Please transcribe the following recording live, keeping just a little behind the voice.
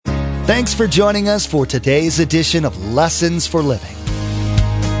Thanks for joining us for today's edition of Lessons for Living.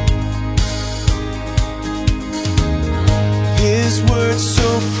 His word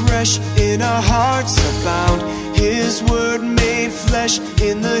so fresh in our hearts abound. His word made flesh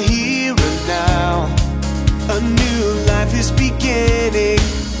in the here and now. A new life is beginning.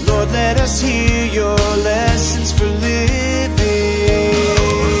 Lord, let us hear your lessons for living.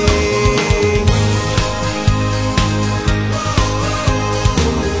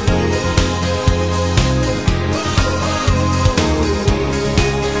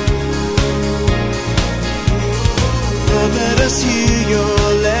 Lord, let us hear your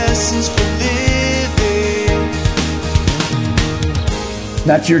lessons for living. It's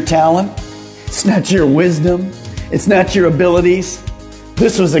not your talent. It's not your wisdom. It's not your abilities.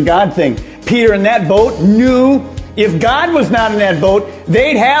 This was a God thing. Peter in that boat knew if God was not in that boat,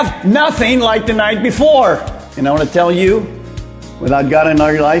 they'd have nothing like the night before. And I want to tell you, without God in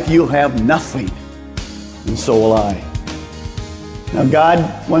your life, you'll have nothing. And so will I. Now,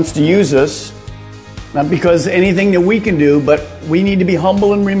 God wants to use us, not because anything that we can do, but we need to be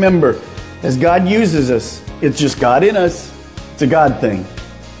humble and remember, as God uses us, it's just God in us. It's a God thing.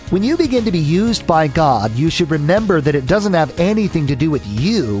 When you begin to be used by God, you should remember that it doesn't have anything to do with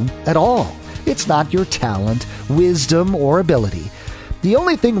you at all. It's not your talent, wisdom, or ability. The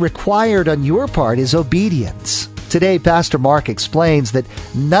only thing required on your part is obedience. Today, Pastor Mark explains that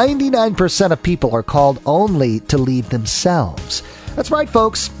 99% of people are called only to lead themselves. That's right,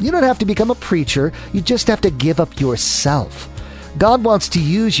 folks. You don't have to become a preacher. You just have to give up yourself. God wants to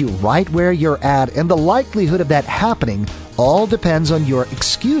use you right where you're at, and the likelihood of that happening all depends on your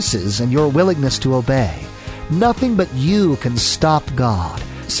excuses and your willingness to obey. Nothing but you can stop God.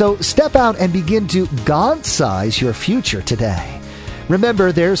 So step out and begin to God-size your future today.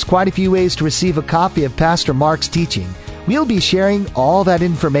 Remember, there's quite a few ways to receive a copy of Pastor Mark's teaching. We'll be sharing all that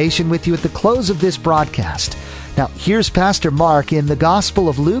information with you at the close of this broadcast. Now, here's Pastor Mark in the Gospel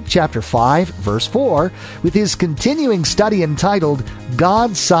of Luke chapter 5, verse 4, with his continuing study entitled,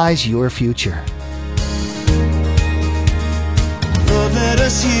 God-Size Your Future. Lord, let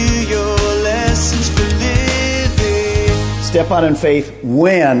us hear your lessons for living. Step out in faith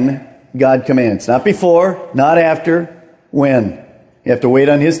when God commands. Not before, not after, when. You have to wait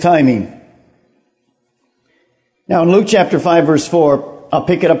on His timing. Now, in Luke chapter 5, verse 4, I'll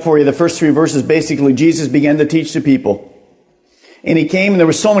pick it up for you. The first 3 verses, basically, Jesus began to teach the people. And He came, and there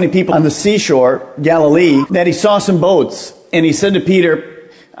were so many people on the seashore, Galilee, that He saw some boats. And He said to Peter,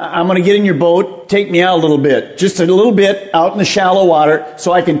 I'm going to get in your boat. Take me out a little bit. Just a little bit out in the shallow water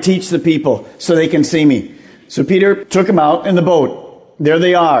so I can teach the people, so they can see me. So Peter took him out in the boat. There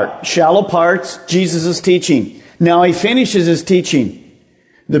they are. Shallow parts, Jesus is teaching. Now He finishes His teaching,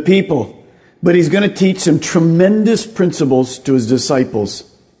 the people. But He's going to teach some tremendous principles to His disciples.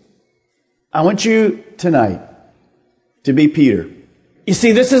 I want you tonight to be Peter. You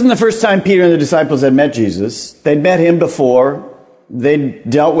see, this isn't the first time Peter and the disciples had met Jesus. They'd met Him before. They'd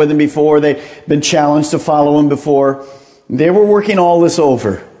dealt with Him before. They'd been challenged to follow Him before. They were working all this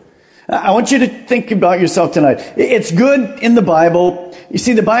over. I want you to think about yourself tonight. It's good in the Bible. You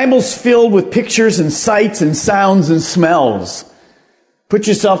see, the Bible's filled with pictures and sights and sounds and smells. Put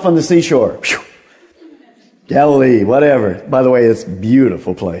yourself on the seashore. Whew. Galilee, whatever. By the way, it's a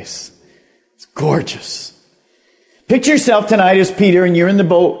beautiful place. It's gorgeous. Picture yourself tonight as Peter, and you're in the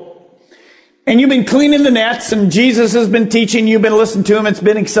boat. And you've been cleaning the nets, and Jesus has been teaching. You've been listening to Him. It's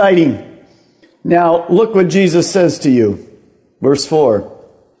been exciting. Now, look what Jesus says to you. Verse 4.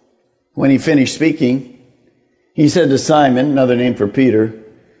 When He finished speaking, He said to Simon, another name for Peter,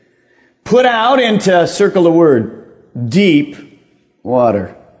 put out into, circle the word, deep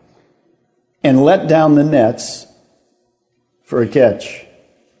water, and let down the nets for a catch.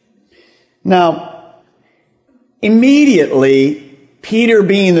 Now, immediately, Peter,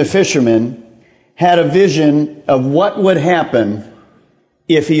 being the fisherman, had a vision of what would happen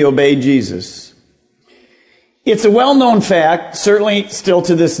if he obeyed Jesus. It's a well-known fact, certainly still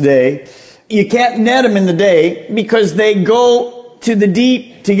to this day. You can't net them in the day because they go to the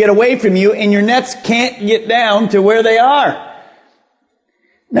deep to get away from you, and your nets can't get down to where they are.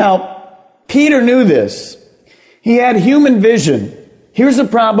 Now, Peter knew this. He had human vision. Here's the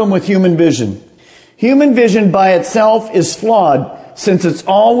problem with human vision. Human vision by itself is flawed since it's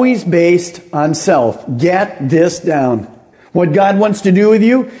always based on self. Get this down. What God wants to do with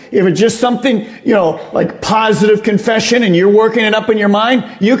you, if it's just something, like positive confession and you're working it up in your mind,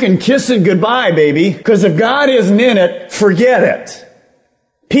 you can kiss it goodbye, baby. Because if God isn't in it, forget it.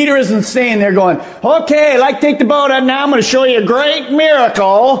 Peter isn't staying there going, okay, I'd like to take the boat out now. I'm going to show you a great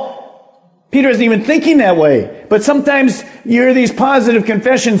miracle. Peter isn't even thinking that way. But sometimes you hear these positive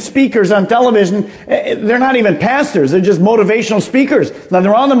confession speakers on television. They're not even pastors. They're just motivational speakers.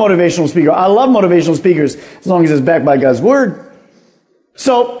 Nothing wrong with a motivational speaker. I love motivational speakers as long as it's backed by God's Word.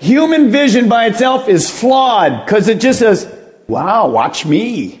 So human vision by itself is flawed because it just says, wow, watch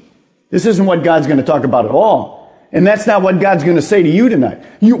me. This isn't what God's going to talk about at all. And that's not what God's going to say to you tonight.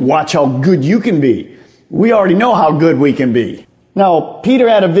 You watch how good you can be. We already know how good we can be. Now, Peter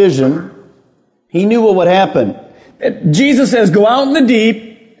had a vision. He knew what would happen. Jesus says, go out in the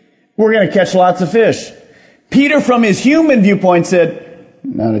deep. We're going to catch lots of fish. Peter, from his human viewpoint, said,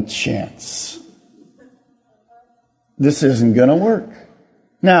 not a chance. This isn't going to work.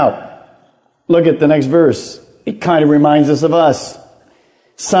 Now, look at the next verse. It kind of reminds us of us.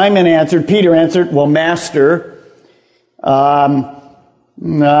 Peter answered, well, Master,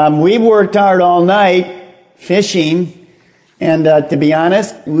 we've worked hard all night fishing. And to be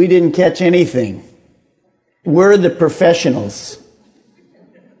honest, we didn't catch anything. We're the professionals.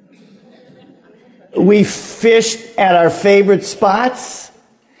 We fished at our favorite spots,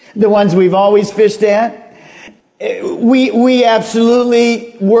 the ones we've always fished at. We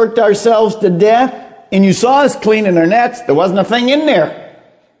absolutely worked ourselves to death. And you saw us cleaning our nets. There wasn't a thing in there.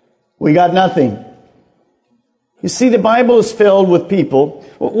 We got nothing. You see, the Bible is filled with people.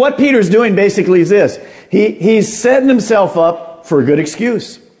 What Peter's doing basically is this. He's setting himself up for a good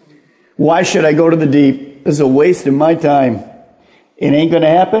excuse. Why should I go to the deep? It's a waste of my time. It ain't going to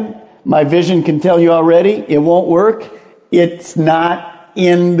happen. My vision can tell you already. It won't work. It's not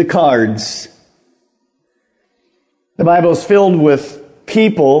in the cards. The Bible is filled with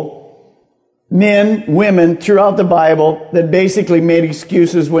people, men, women, throughout the Bible that basically made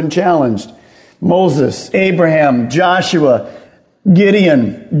excuses when challenged. Moses, Abraham, Joshua,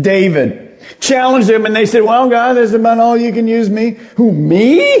 Gideon, David. Challenged them and they said, well, God, that's about all you can use me. Who,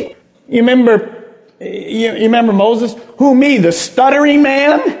 me? You remember Moses? Who, me? The stuttering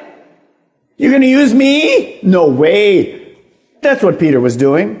man? You're going to use me? No way. That's what Peter was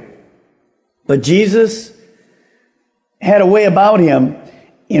doing. But Jesus had a way about him.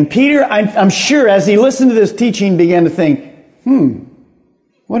 And Peter, I'm sure, as he listened to this teaching, began to think,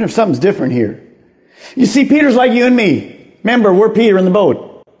 what if something's different here? You see, Peter's like you and me. Remember, we're Peter in the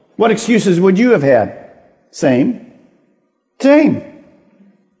boat. What excuses would you have had? Same.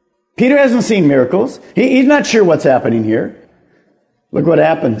 Peter hasn't seen miracles. He's not sure what's happening here. Look what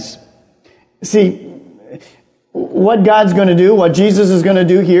happens. See, what God's going to do, what Jesus is going to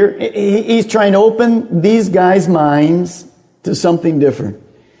do here, he's trying to open these guys' minds to something different.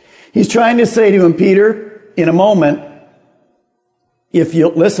 He's trying to say to him, Peter, in a moment, if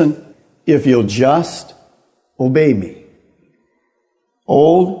you'll just obey me.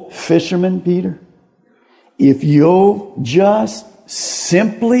 Old fisherman Peter, if you'll just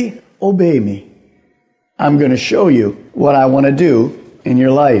simply obey me, I'm going to show you what I want to do in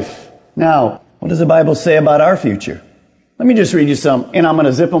your life. Now, what does the Bible say about our future? Let me just read you some, and I'm going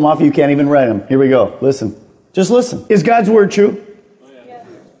to zip them off. You can't even write them. Here we go. Listen. Just listen. Is God's word true? Yes.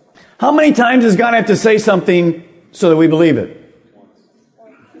 How many times does God have to say something so that we believe it?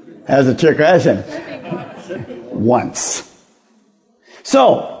 As a trick question. Once.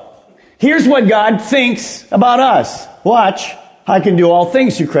 So, here's what God thinks about us. Watch. I can do all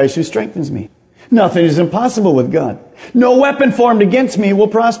things through Christ who strengthens me. Nothing is impossible with God. No weapon formed against me will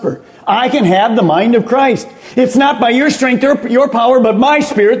prosper. I can have the mind of Christ. It's not by your strength or your power, but my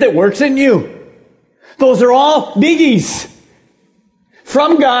Spirit that works in you. Those are all biggies.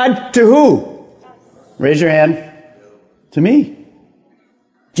 From God to who? Raise your hand. To me.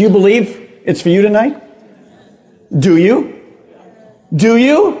 Do you believe it's for you tonight? Do you? Do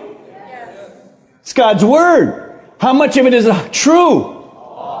you? It's God's Word. How much of it is true?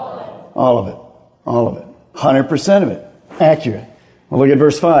 All of it. All of it. 100% of it. Accurate. Well, look at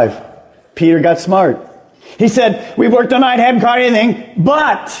verse 5. Peter got smart. He said, we worked all night, haven't caught anything,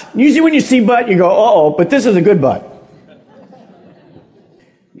 but, usually when you see but, you go, uh-oh, but this is a good but.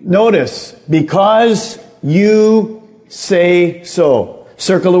 Notice, because you say so.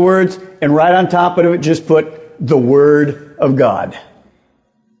 Circle the words, and right on top of it, just put the Word of God.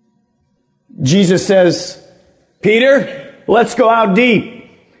 Jesus says, Peter, let's go out deep.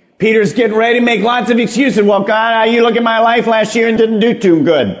 Peter's getting ready to make lots of excuses. Well, God, you look at my life last year and didn't do too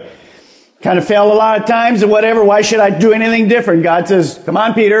good. Kind of failed a lot of times and whatever. Why should I do anything different? God says, come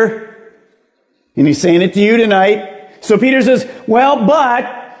on, Peter. And he's saying it to you tonight. So Peter says, well,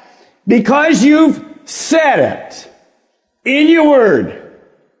 but because you've said it in your word,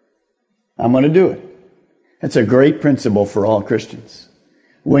 I'm going to do it. That's a great principle for all Christians.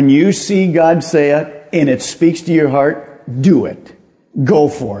 When you see God say it and it speaks to your heart, do it. Go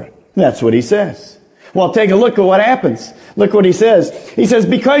for it. That's what he says. Well, take a look at what happens. Look what he says. He says,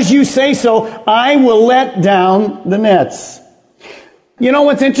 because you say so, I will let down the nets. You know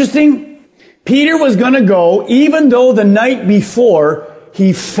what's interesting? Peter was going to go even though the night before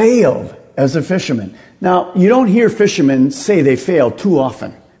he failed as a fisherman. Now, you don't hear fishermen say they fail too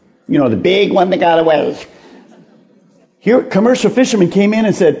often. You know, the big one that got away. Here, commercial fishermen came in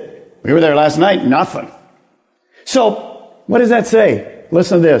and said, we were there last night, nothing. So, what does that say?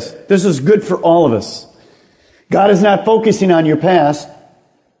 Listen to this. This is good for all of us. God is not focusing on your past,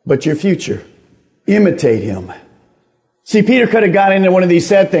 but your future. Imitate him. See, Peter could have got into one of these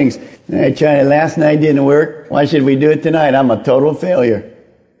sad things. Hey, Charlie, last night didn't work. Why should we do it tonight? I'm a total failure.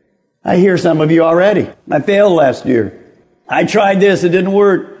 I hear some of you already. I failed last year. I tried this. It didn't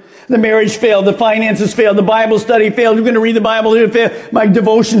work. The marriage failed. The finances failed. The Bible study failed. You're going to read the Bible. It failed. My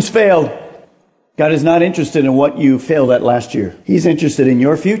devotions failed. God is not interested in what you failed at last year. He's interested in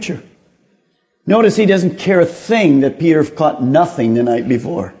your future. Notice he doesn't care a thing that Peter caught nothing the night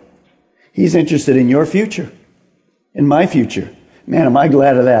before. He's interested in your future, in my future. Man, am I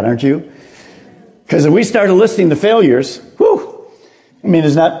glad of that, aren't you? Because if we started listing the failures,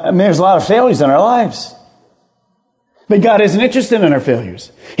 there's a lot of failures in our lives. But God isn't interested in our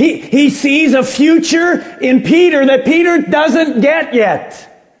failures. He sees a future in Peter that Peter doesn't get yet.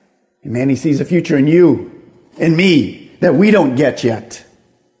 And man, he sees a future in you and me that we don't get yet.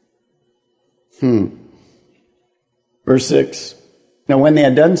 Verse 6. Now when they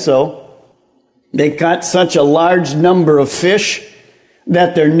had done so, they caught such a large number of fish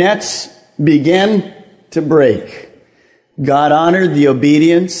that their nets began to break. God honored the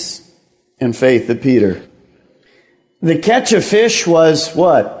obedience and faith of Peter. The catch of fish was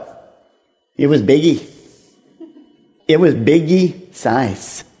what? It was biggie. It was biggie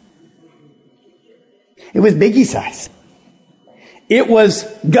size. It was biggie size. It was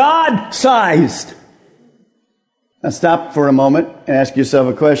God-sized. Now stop for a moment and ask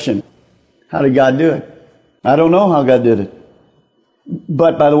yourself a question. How did God do it? I don't know how God did it.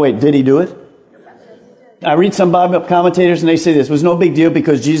 But, by the way, did he do it? I read some Bible commentators and they say this was no big deal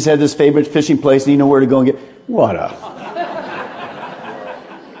because Jesus had this favorite fishing place and he knew where to go and get... What a...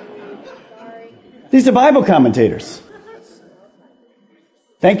 These are Bible commentators.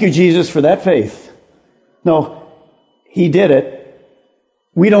 Thank you, Jesus, for that faith. No, he did it.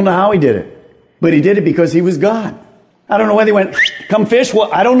 We don't know how he did it. But he did it because he was God. I don't know whether he went, come fish.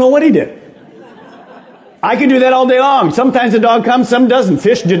 Well, I don't know what he did. I could do that all day long. Sometimes the dog comes, some doesn't.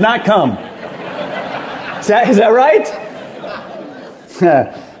 Fish did not come. Is that right?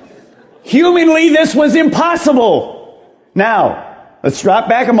 Humanly, this was impossible. Now, let's drop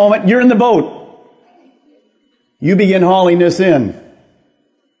back a moment. You're in the boat. You begin hauling this in.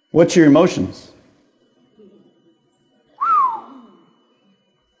 What's your emotions?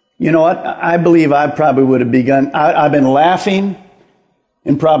 You know what? I believe I probably would have begun. I've been laughing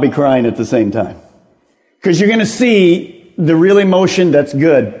and probably crying at the same time. Because you're going to see the real emotion that's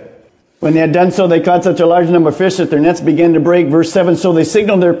good. When they had done so, they caught such a large number of fish that their nets began to break. Verse 7, so they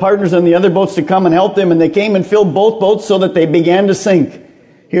signaled their partners on the other boats to come and help them, and they came and filled both boats so that they began to sink.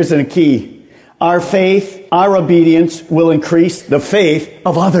 Here's the key. Our faith, our obedience will increase the faith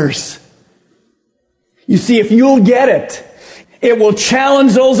of others. You see, if you'll get it, it will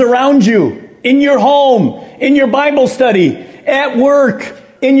challenge those around you, in your home, in your Bible study, at work,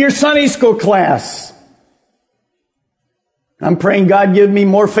 in your Sunday school class. I'm praying God give me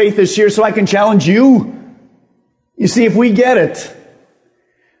more faith this year so I can challenge you. You see, if we get it,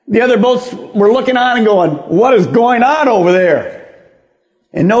 the other boats were looking on and going, what is going on over there?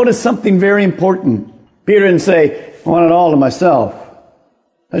 And notice something very important. Peter didn't say, I want it all to myself.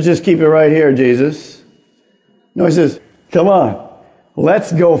 Let's just keep it right here, Jesus. No, he says, come on,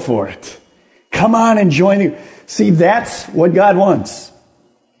 let's go for it. Come on and join me. See, that's what God wants.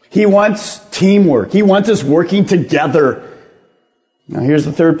 He wants teamwork. He wants us working together. Now, here's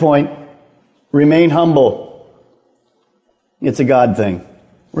the third point. Remain humble. It's a God thing.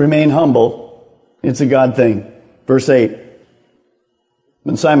 Remain humble. It's a God thing. Verse 8.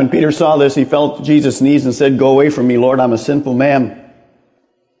 When Simon Peter saw this, he fell at Jesus' knees and said, go away from me, Lord, I'm a sinful man.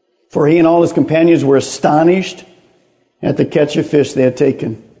 For he and all his companions were astonished at the catch of fish they had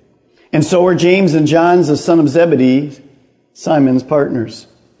taken. And so were James and John, the son of Zebedee, Simon's partners.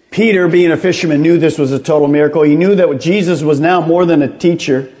 Peter, being a fisherman, knew this was a total miracle. He knew that Jesus was now more than a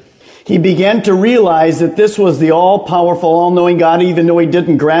teacher. He began to realize that this was the all-powerful, all-knowing God, even though he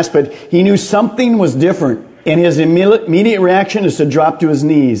didn't grasp it. He knew something was different. And his immediate reaction is to drop to his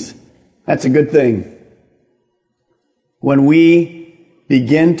knees. That's a good thing. When we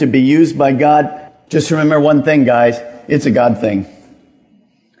begin to be used by God, just remember one thing, guys. It's a God thing.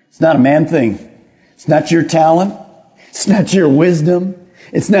 It's not a man thing. It's not your talent. It's not your wisdom.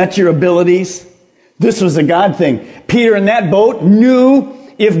 It's not your abilities. This was a God thing. Peter in that boat knew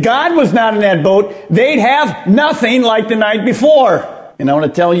if God was not in that boat, they'd have nothing like the night before. And I want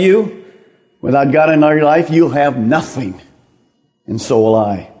to tell you, without God in your life, you'll have nothing. And so will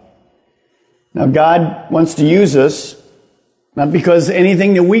I. Now, God wants to use us, not because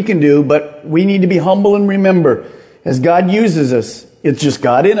anything that we can do, but we need to be humble and remember, as God uses us, it's just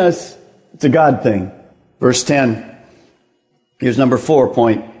God in us. It's a God thing. Verse 10. Here's number 4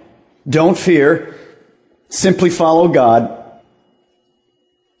 point. Don't fear. Simply follow God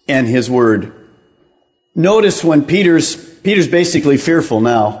and His Word. Notice when Peter's basically fearful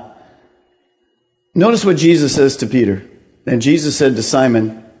now. Notice what Jesus says to Peter. And Jesus said to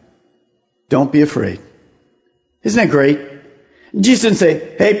Simon, don't be afraid. Isn't that great? Jesus didn't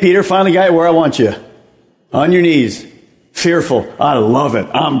say, hey, Peter, finally got you where I want you. On your knees. Fearful. I love it.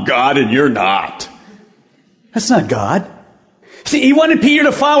 I'm God and you're not. That's not God. See, He wanted Peter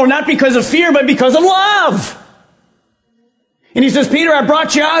to follow not because of fear, but because of love. And He says, Peter, I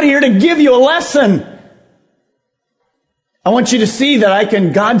brought you out here to give you a lesson. I want you to see that I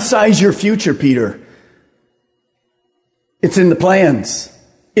can God-size your future, Peter. It's in the plans.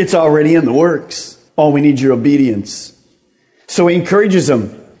 It's already in the works. All we need is your obedience. So He encourages them.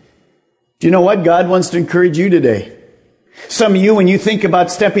 Do you know what? God wants to encourage you today. Some of you, when you think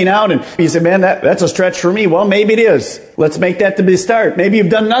about stepping out and you say, man, that's a stretch for me. Well, maybe it is. Let's make that the start. Maybe you've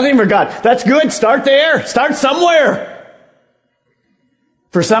done nothing for God. That's good. Start there. Start somewhere.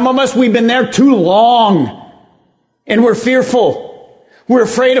 For some of us, we've been there too long. And we're fearful. We're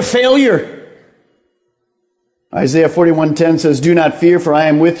afraid of failure. Isaiah 41:10 says, do not fear, for I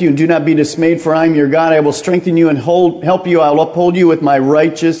am with you, and do not be dismayed, for I am your God. I will strengthen you and help you. I will uphold you with my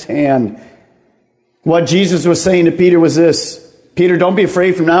righteous hand. What Jesus was saying to Peter was this. Peter, don't be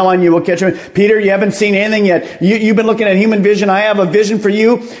afraid. From now on, you will catch him. Peter, you haven't seen anything yet. You've been looking at human vision. I have a vision for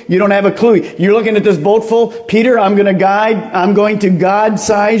you. You don't have a clue. You're looking at this boat full. Peter, I'm going to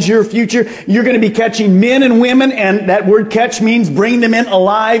God-size your future. You're going to be catching men and women, and that word catch means bring them in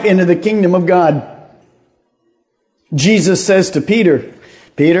alive into the kingdom of God. Jesus says to Peter,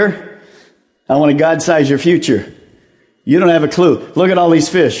 Peter, I want to God-size your future. You don't have a clue. Look at all these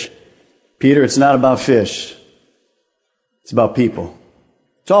fish. Peter, it's not about fish. It's about people.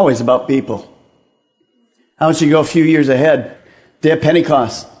 It's always about people. I want you to go a few years ahead. Day of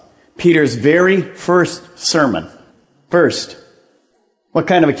Pentecost. Peter's very first sermon. First. What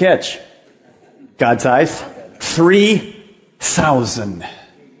kind of a catch? God's eyes. 3,000.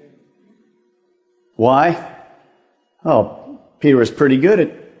 Why? Oh, Peter was pretty good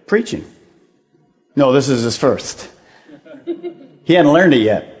at preaching. No, this is his first. He hadn't learned it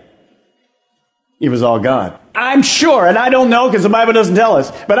yet. It was all God. I'm sure, and I don't know because the Bible doesn't tell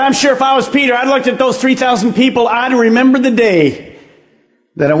us, but I'm sure if I was Peter, I'd looked at those 3,000 people, I'd remember the day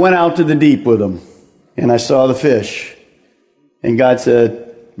that I went out to the deep with them and I saw the fish. And God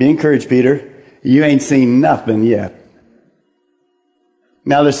said, be encouraged, Peter. You ain't seen nothing yet.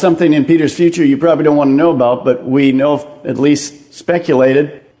 Now, there's something in Peter's future you probably don't want to know about, but we know, at least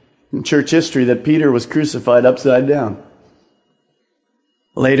speculated in church history, that Peter was crucified upside down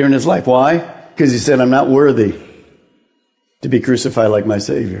later in his life. Why? Because he said, I'm not worthy to be crucified like my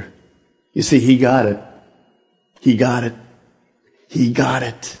Savior. You see, he got it. He got it. He got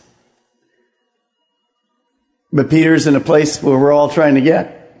it. But Peter's in a place where we're all trying to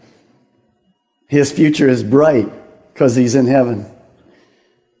get. His future is bright because he's in heaven.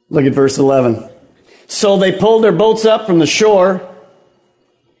 Look at verse 11. So they pulled their boats up from the shore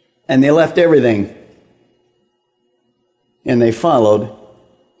and they left everything. And they followed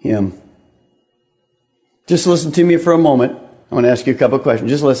him. Just listen to me for a moment. I want to ask you a couple of questions.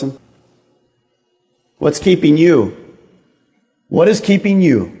 Just listen. What's keeping you? What is keeping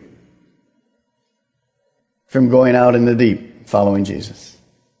you from going out in the deep following Jesus?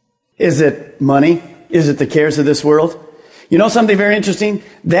 Is it money? Is it the cares of this world? You know something very interesting?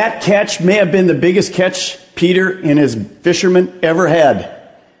 That catch may have been the biggest catch Peter and his fishermen ever had.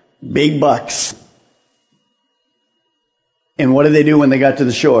 Big bucks. And what did they do when they got to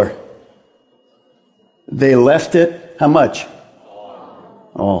the shore? They left it, how much?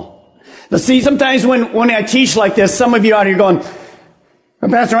 All. Now see, sometimes when I teach like this, some of you out here going,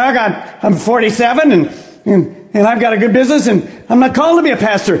 Pastor, I'm 47 and I've got a good business and I'm not called to be a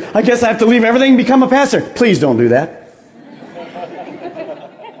pastor. I guess I have to leave everything and become a pastor. Please don't do that.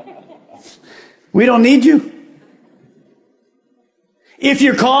 We don't need you. If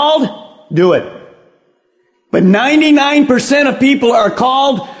you're called, do it. But 99% of people are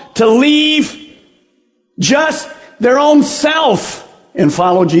called to leave just their own self and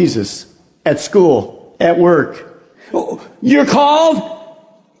follow Jesus at school, at work. You're called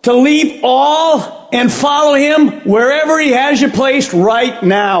to leave all and follow him wherever he has you placed right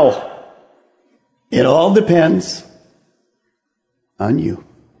now. It all depends on you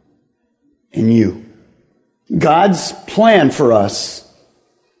and you. God's plan for us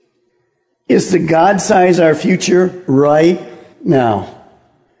is to God-size our future right now.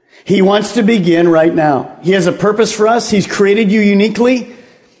 He wants to begin right now. He has a purpose for us. He's created you uniquely.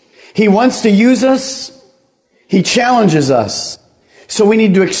 He wants to use us. He challenges us. So we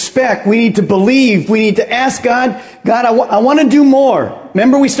need to expect, we need to believe, we need to ask God, God, I want to do more.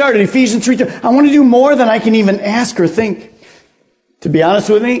 Remember we started Ephesians 3, I want to do more than I can even ask or think. To be honest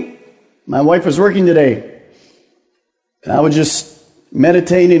with me, my wife was working today. I was just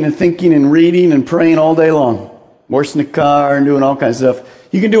meditating and thinking and reading and praying all day long. Washing the car and doing all kinds of stuff.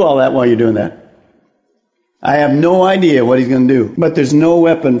 You can do all that while you're doing that. I have no idea what he's going to do. But there's no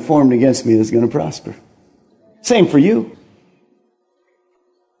weapon formed against me that's going to prosper. Same for you.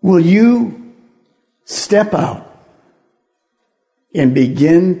 Will you step out and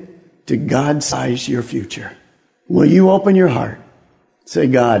begin to God-size your future? Will you open your heart? Say,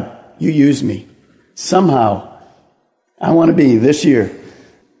 God, you use me. Somehow, I want to be this year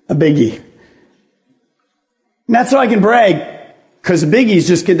a biggie. Not so I can brag, because the biggies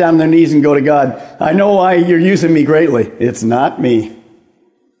just get down on their knees and go to God. I know why you're using me greatly. It's not me.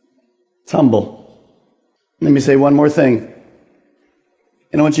 It's humble. Let me say one more thing.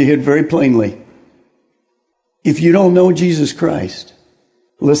 And I want you to hear it very plainly. If you don't know Jesus Christ,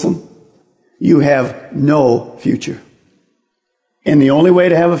 listen, you have no future. And the only way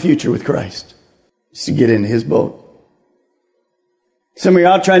to have a future with Christ is to get into his boat. Some of you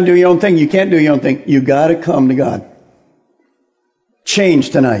are out trying to do your own thing. You can't do your own thing. You got to come to God. Change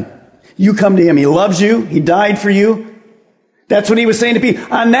tonight. You come to him. He loves you. He died for you. That's what he was saying to Peter.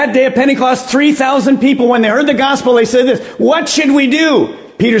 On that day of Pentecost, 3,000 people, when they heard the gospel, they said this, what should we do?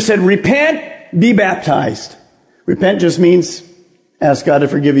 Peter said, repent, be baptized. Repent just means ask God to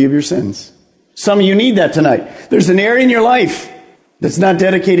forgive you of your sins. Some of you need that tonight. There's an area in your life that's not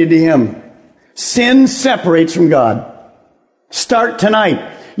dedicated to him. Sin separates from God. Start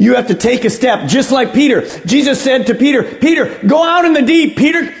tonight. You have to take a step, just like Peter. Jesus said to Peter, Peter, go out in the deep.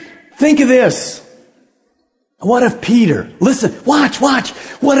 Peter, think of this. What if Peter, listen, watch.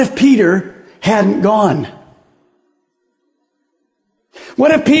 What if Peter hadn't gone?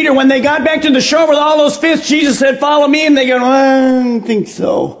 What if Peter, when they got back to the shore with all those fish, Jesus said, follow me, and they go, I don't think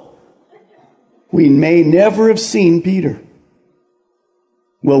so. We may never have seen Peter.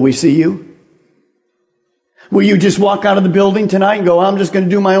 Will we see you? Will you just walk out of the building tonight and go, I'm just going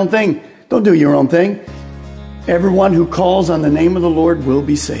to do my own thing? Don't do your own thing. Everyone who calls on the name of the Lord will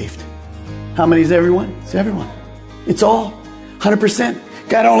be saved. How many is everyone? It's everyone. It's all. 100%.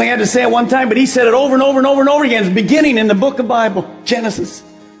 God only had to say it one time, but he said it over and over and over and over again. It's beginning in the book of Bible, Genesis.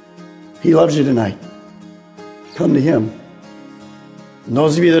 He loves you tonight. Come to him. And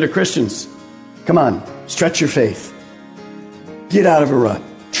those of you that are Christians, come on, stretch your faith. Get out of a rut.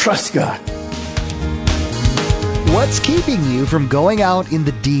 Trust God. What's keeping you from going out in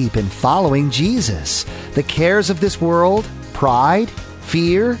the deep and following Jesus? The cares of this world? Pride?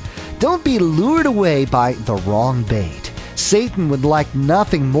 Fear? Don't be lured away by the wrong bait. Satan would like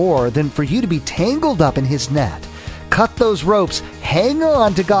nothing more than for you to be tangled up in his net. Cut those ropes, hang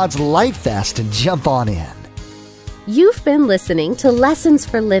on to God's life vest, and jump on in. You've been listening to Lessons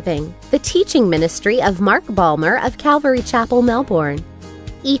for Living, the teaching ministry of Mark Balmer of Calvary Chapel, Melbourne.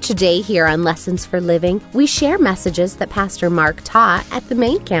 Each day here on Lessons for Living, we share messages that Pastor Mark taught at the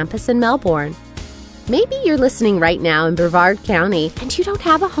main campus in Melbourne. Maybe you're listening right now in Brevard County and you don't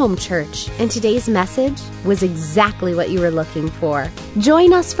have a home church, and today's message was exactly what you were looking for.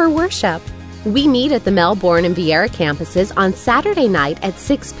 Join us for worship. We meet at the Melbourne and Viera campuses on Saturday night at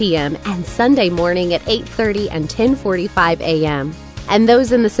 6 p.m. and Sunday morning at 8:30 and 10:45 a.m. And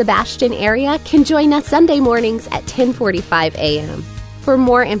those in the Sebastian area can join us Sunday mornings at 10:45 a.m. For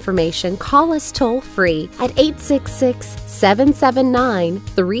more information, call us toll-free at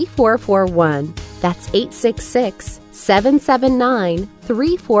 866-779-3441. That's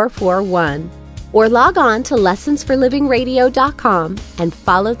 866-779-3441. Or log on to lessonsforlivingradio.com and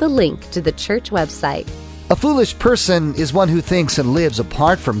follow the link to the church website. A foolish person is one who thinks and lives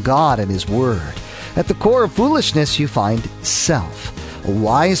apart from God and his word. At the core of foolishness, you find self. A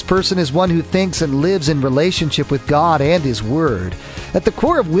wise person is one who thinks and lives in relationship with God and his word. At the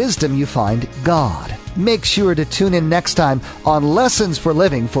core of wisdom, you find God. Make sure to tune in next time on Lessons for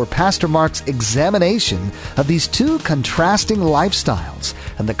Living for Pastor Mark's examination of these two contrasting lifestyles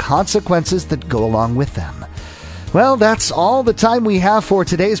and the consequences that go along with them. Well, that's all the time we have for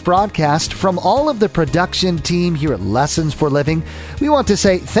today's broadcast. From all of the production team here at Lessons for Living, we want to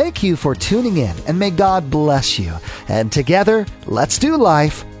say thank you for tuning in, and may God bless you. And together, let's do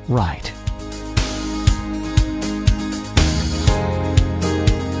life right.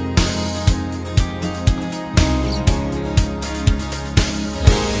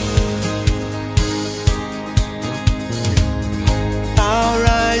 Our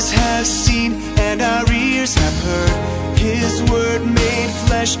eyes have seen and our ears have heard His word made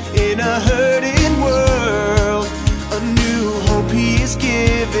flesh in a hurting world. A new hope He is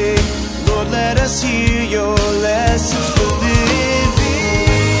giving. Lord, let us hear your lessons.